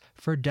Flats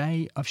for a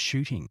day of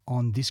shooting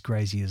on this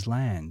grazier's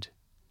land.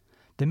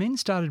 The men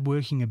started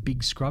working a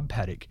big scrub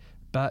paddock,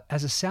 but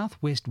as a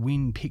southwest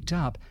wind picked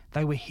up,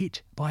 they were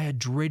hit by a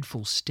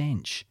dreadful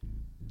stench.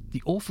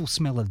 The awful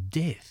smell of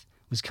death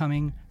was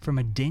coming from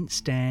a dense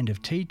stand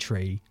of tea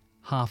tree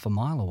half a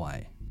mile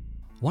away.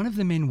 One of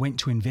the men went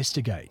to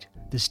investigate,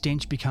 the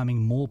stench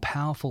becoming more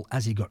powerful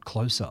as he got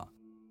closer.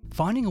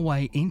 Finding a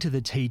way into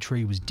the tea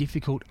tree was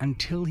difficult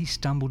until he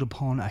stumbled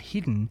upon a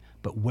hidden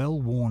but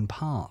well-worn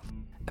path.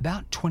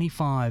 About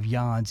 25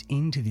 yards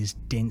into this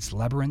dense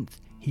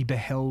labyrinth, he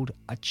beheld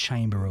a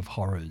chamber of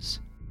horrors.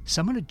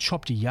 Someone had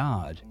chopped a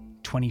yard,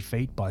 20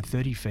 feet by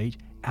 30 feet,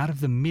 out of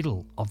the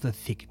middle of the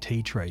thick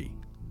tea tree.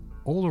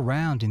 All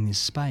around in this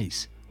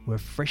space were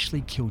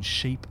freshly killed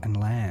sheep and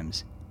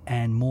lambs,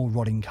 and more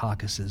rotting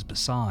carcasses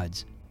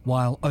besides,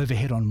 while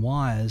overhead on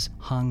wires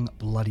hung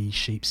bloody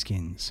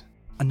sheepskins.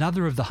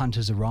 Another of the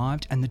hunters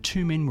arrived, and the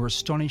 2 men were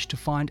astonished to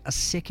find a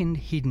second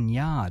hidden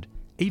yard,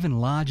 even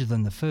larger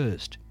than the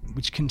first,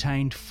 which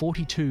contained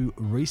 42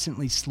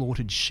 recently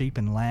slaughtered sheep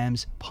and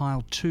lambs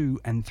piled 2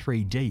 and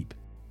 3 deep,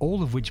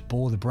 all of which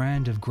bore the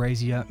brand of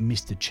grazier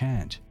Mr.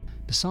 Chant.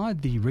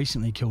 Beside the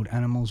recently killed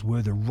animals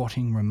were the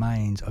rotting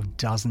remains of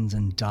dozens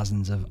and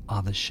dozens of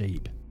other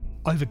sheep.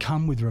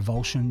 Overcome with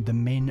revulsion, the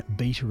men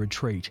beat a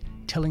retreat,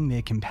 telling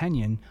their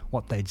companion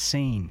what they'd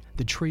seen,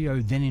 the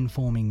trio then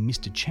informing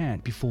Mr.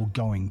 Chant before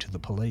going to the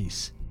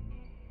police.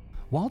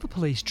 While the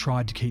police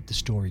tried to keep the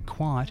story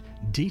quiet,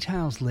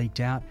 details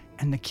leaked out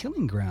and the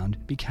killing ground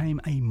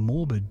became a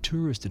morbid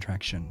tourist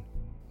attraction.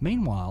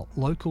 Meanwhile,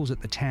 locals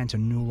at the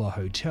Tantanoola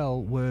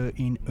Hotel were,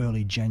 in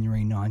early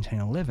January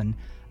 1911,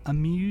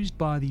 amused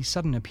by the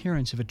sudden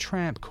appearance of a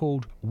tramp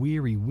called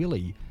Weary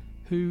Willie,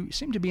 who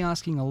seemed to be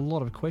asking a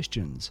lot of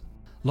questions.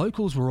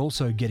 Locals were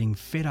also getting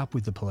fed up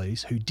with the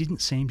police, who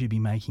didn't seem to be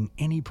making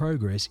any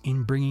progress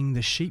in bringing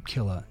the sheep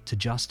killer to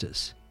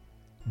justice.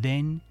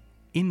 Then,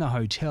 in the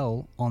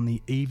hotel on the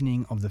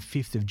evening of the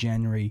 5th of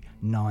January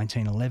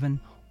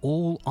 1911,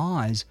 all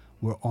eyes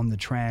were on the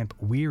tramp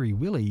Weary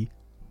Willie,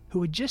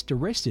 who had just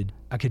arrested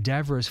a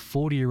cadaverous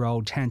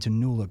 40-year-old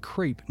Tantanoola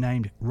creep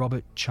named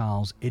Robert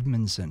Charles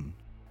Edmondson.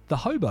 The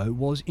hobo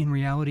was in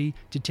reality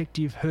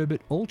Detective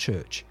Herbert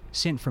Allchurch,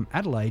 sent from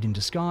Adelaide in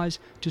disguise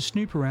to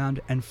snoop around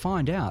and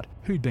find out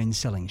who'd been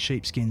selling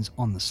sheepskins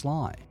on the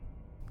sly.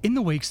 In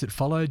the weeks that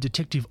followed,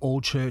 Detective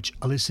Allchurch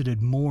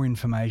elicited more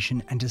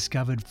information and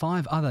discovered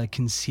 5 other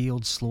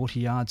concealed slaughter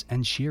yards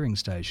and shearing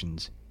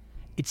stations.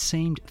 It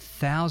seemed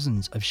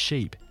thousands of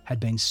sheep had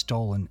been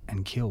stolen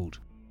and killed.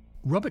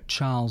 Robert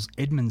Charles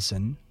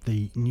Edmondson,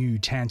 the new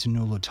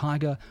Tantanoola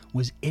tiger,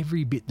 was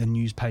every bit the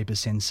newspaper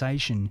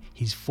sensation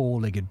his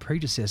 4-legged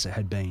predecessor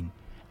had been,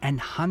 and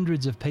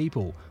hundreds of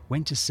people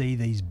went to see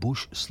these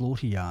bush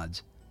slaughter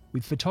yards,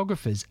 with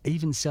photographers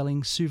even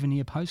selling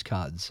souvenir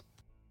postcards.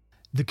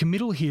 The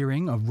committal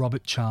hearing of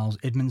Robert Charles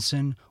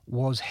Edmondson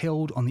was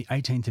held on the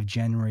 18th of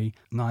January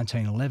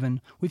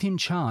 1911, with him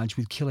charged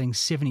with killing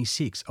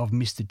 76 of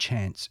Mr.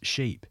 Chant's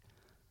sheep.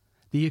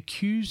 The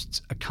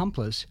accused's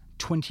accomplice,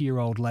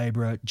 20-year-old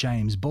labourer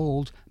James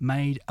Bald,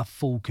 made a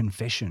full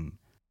confession.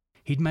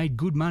 He'd made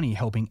good money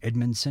helping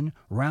Edmondson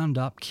round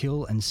up,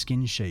 kill and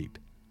skin sheep.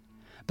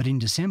 But in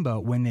December,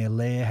 when their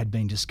lair had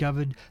been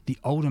discovered, the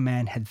older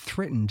man had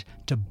threatened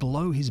to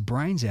blow his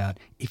brains out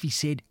if he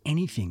said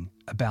anything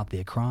about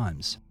their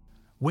crimes.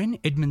 When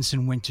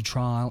Edmondson went to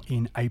trial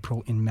in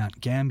April in Mount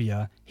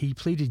Gambier, he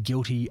pleaded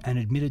guilty and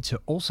admitted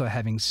to also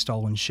having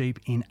stolen sheep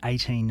in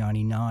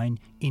 1899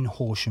 in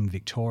Horsham,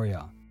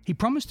 Victoria. He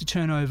promised to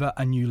turn over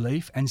a new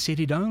leaf and said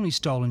he'd only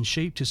stolen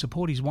sheep to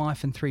support his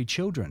wife and 3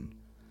 children.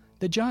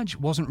 The judge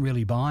wasn't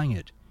really buying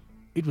it.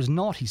 It was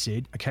not, he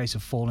said, a case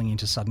of falling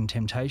into sudden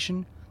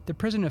temptation. The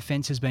present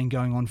offence has been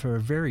going on for a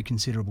very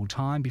considerable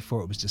time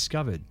before it was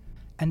discovered,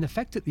 and the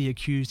fact that the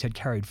accused had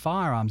carried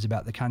firearms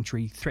about the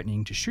country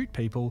threatening to shoot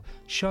people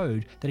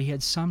showed that he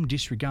had some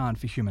disregard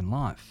for human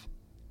life.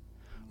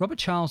 Robert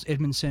Charles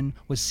Edmondson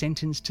was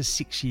sentenced to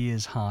 6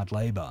 years hard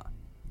labour.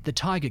 "The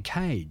tiger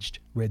caged,"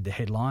 read the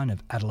headline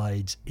of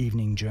Adelaide's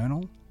Evening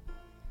Journal.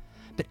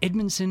 But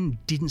Edmondson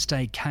didn't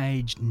stay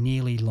caged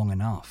nearly long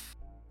enough,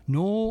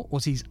 nor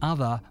was his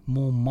other,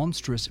 more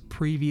monstrous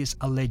previous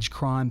alleged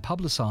crime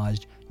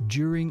publicised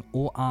during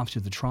or after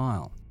the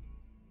trial.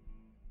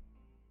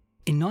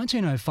 In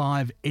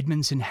 1905,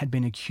 Edmondson had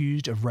been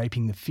accused of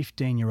raping the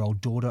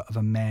 15-year-old daughter of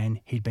a man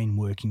he'd been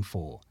working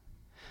for.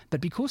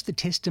 But because the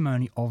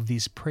testimony of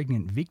this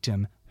pregnant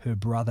victim, her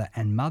brother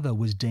and mother,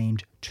 was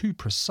deemed too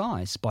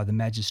precise by the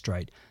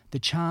magistrate, the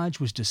charge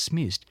was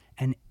dismissed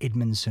and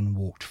Edmondson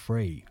walked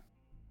free.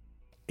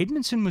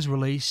 Edmondson was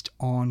released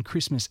on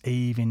Christmas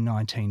Eve in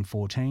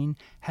 1914,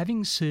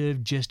 having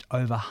served just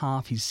over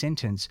half his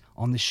sentence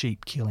on the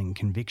sheep-killing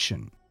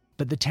conviction.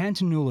 But the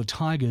Tantanoola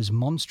tiger's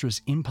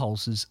monstrous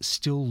impulses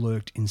still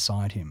lurked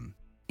inside him.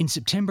 In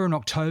September and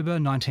October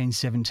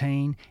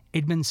 1917,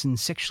 Edmondson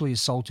sexually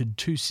assaulted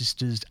 2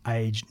 sisters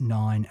aged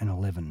 9 and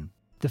 11.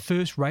 The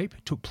first rape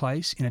took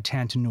place in a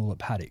Tantanoola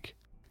paddock,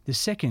 the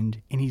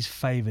second in his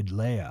favoured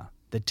lair,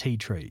 the tea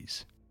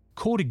trees.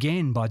 Caught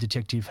again by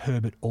Detective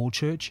Herbert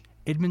Allchurch,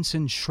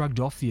 Edmondson shrugged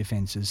off the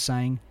offences,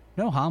 saying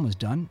no harm was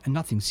done and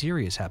nothing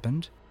serious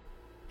happened.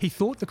 He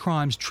thought the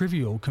crimes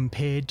trivial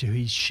compared to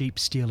his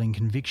sheep-stealing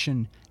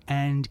conviction,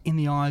 and in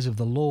the eyes of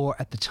the law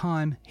at the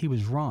time, he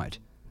was right.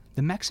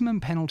 The maximum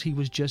penalty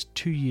was just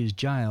 2 years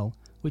jail,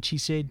 which he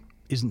said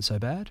isn't so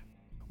bad.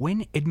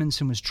 When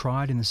Edmondson was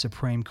tried in the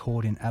Supreme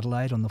Court in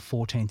Adelaide on the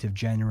 14th of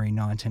January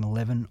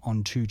 1911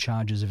 on 2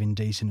 charges of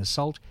indecent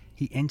assault,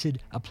 he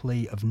entered a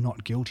plea of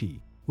not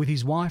guilty, with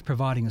his wife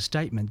providing a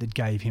statement that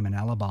gave him an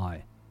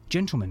alibi.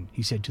 "Gentlemen,"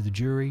 he said to the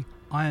jury,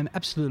 "I am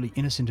absolutely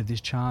innocent of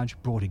this charge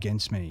brought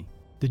against me."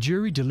 The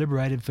jury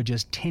deliberated for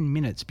just 10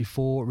 minutes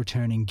before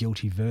returning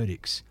guilty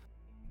verdicts.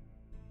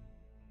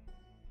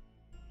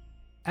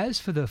 As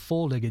for the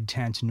 4-legged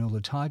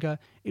Tantanoola tiger,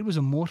 it was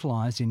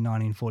immortalised in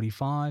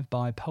 1945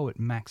 by poet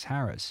Max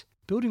Harris.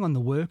 Building on the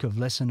work of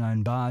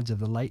lesser-known bards of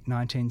the late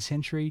 19th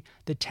century,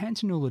 the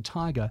Tantanoola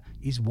tiger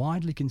is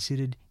widely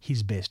considered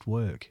his best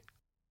work.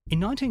 In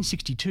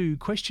 1962,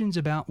 questions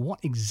about what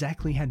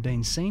exactly had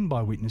been seen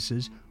by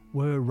witnesses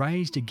were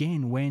raised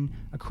again when,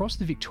 across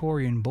the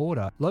Victorian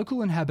border,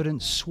 local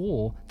inhabitants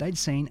swore they'd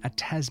seen a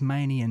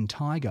Tasmanian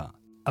tiger.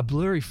 A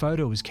blurry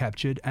photo was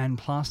captured and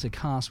plaster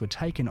casts were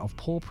taken of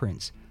paw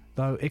prints,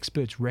 though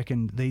experts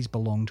reckoned these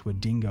belonged to a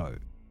dingo.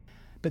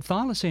 But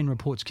thylacine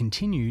reports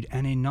continued,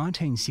 and in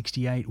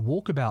 1968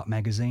 Walkabout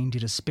magazine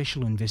did a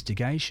special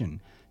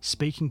investigation,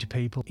 speaking to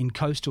people in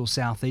coastal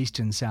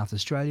southeastern South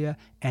Australia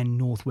and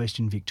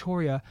northwestern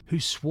Victoria who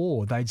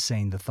swore they'd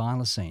seen the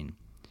thylacine.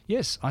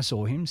 "Yes, I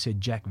saw him,"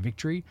 said Jack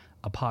Victory,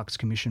 a Parks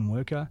Commission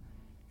worker.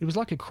 "It was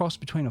like a cross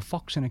between a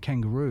fox and a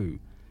kangaroo.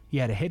 He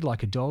had a head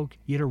like a dog,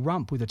 yet a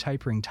rump with a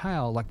tapering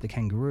tail like the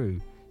kangaroo.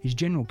 His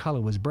general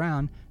colour was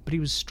brown, but he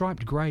was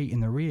striped grey in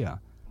the rear.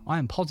 I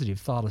am positive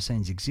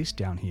thylacines exist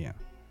down here."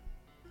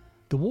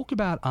 The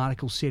Walkabout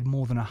article said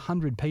more than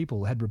 100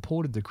 people had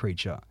reported the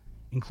creature,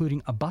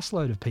 including a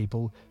busload of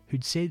people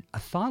who'd said a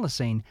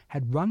thylacine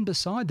had run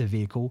beside the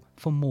vehicle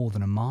for more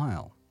than a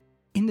mile.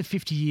 In the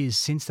 50 years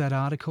since that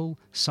article,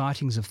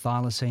 sightings of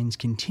thylacines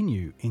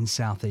continue in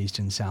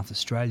southeastern South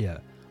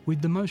Australia,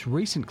 with the most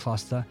recent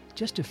cluster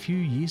just a few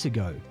years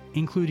ago,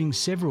 including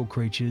several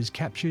creatures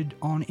captured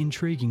on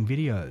intriguing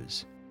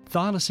videos.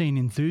 Thylacine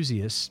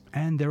enthusiasts,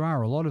 and there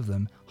are a lot of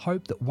them,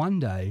 hope that one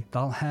day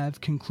they'll have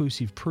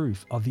conclusive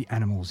proof of the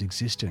animal's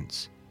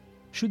existence.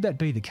 Should that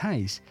be the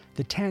case,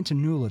 the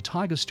Tantanoola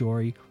tiger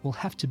story will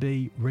have to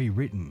be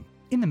rewritten.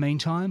 In the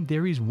meantime,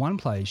 there is one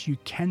place you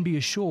can be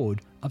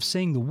assured of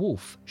seeing the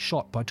wolf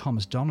shot by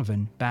Thomas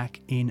Donovan back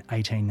in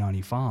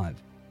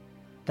 1895.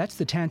 That's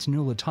the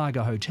Tantanoola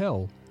Tiger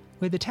Hotel,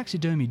 where the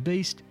taxidermied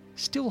beast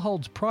still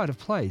holds pride of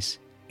place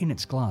in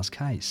its glass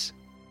case.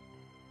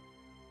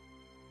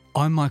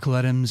 I'm Michael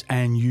Adams,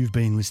 and you've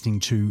been listening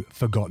to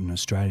Forgotten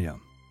Australia.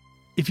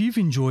 If you've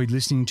enjoyed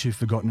listening to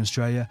Forgotten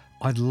Australia,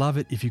 I'd love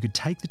it if you could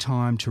take the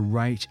time to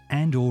rate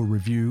and or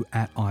review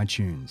at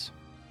iTunes.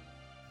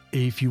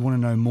 If you want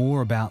to know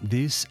more about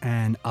this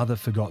and other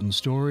forgotten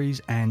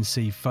stories and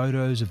see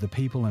photos of the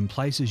people and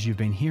places you've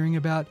been hearing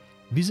about,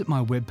 visit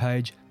my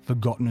webpage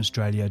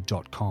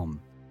forgottenaustralia.com.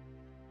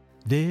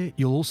 There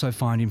you'll also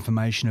find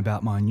information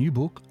about my new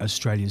book,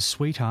 Australia's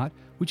Sweetheart,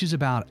 which is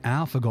about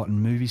our forgotten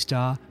movie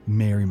star,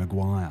 Mary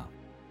Maguire.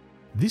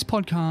 This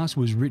podcast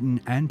was written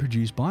and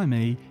produced by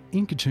me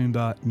in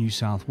Katoomba, New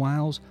South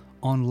Wales,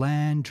 on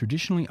land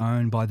traditionally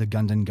owned by the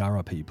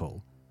Gundungurra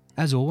people.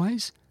 As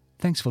always,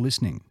 thanks for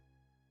listening.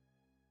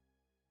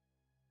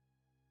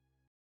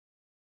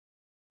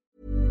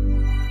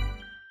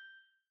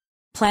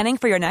 Planning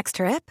for your next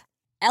trip?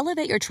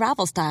 Elevate your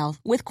travel style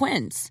with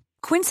Quince.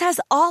 Quince has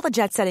all the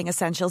jet-setting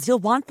essentials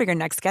you'll want for your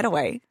next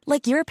getaway,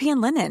 like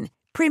European linen,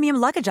 premium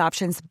luggage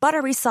options,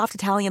 buttery soft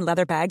Italian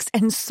leather bags,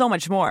 and so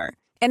much more.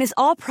 And is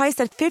all priced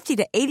at 50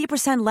 to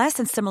 80% less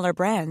than similar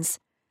brands.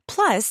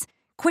 Plus,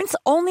 Quince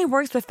only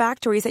works with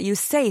factories that use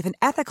safe and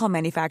ethical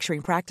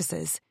manufacturing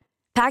practices.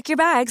 Pack your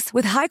bags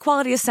with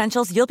high-quality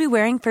essentials you'll be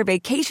wearing for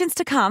vacations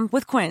to come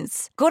with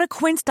Quince. Go to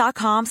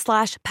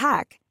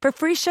quince.com/pack for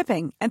free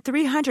shipping and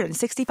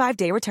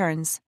 365-day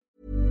returns.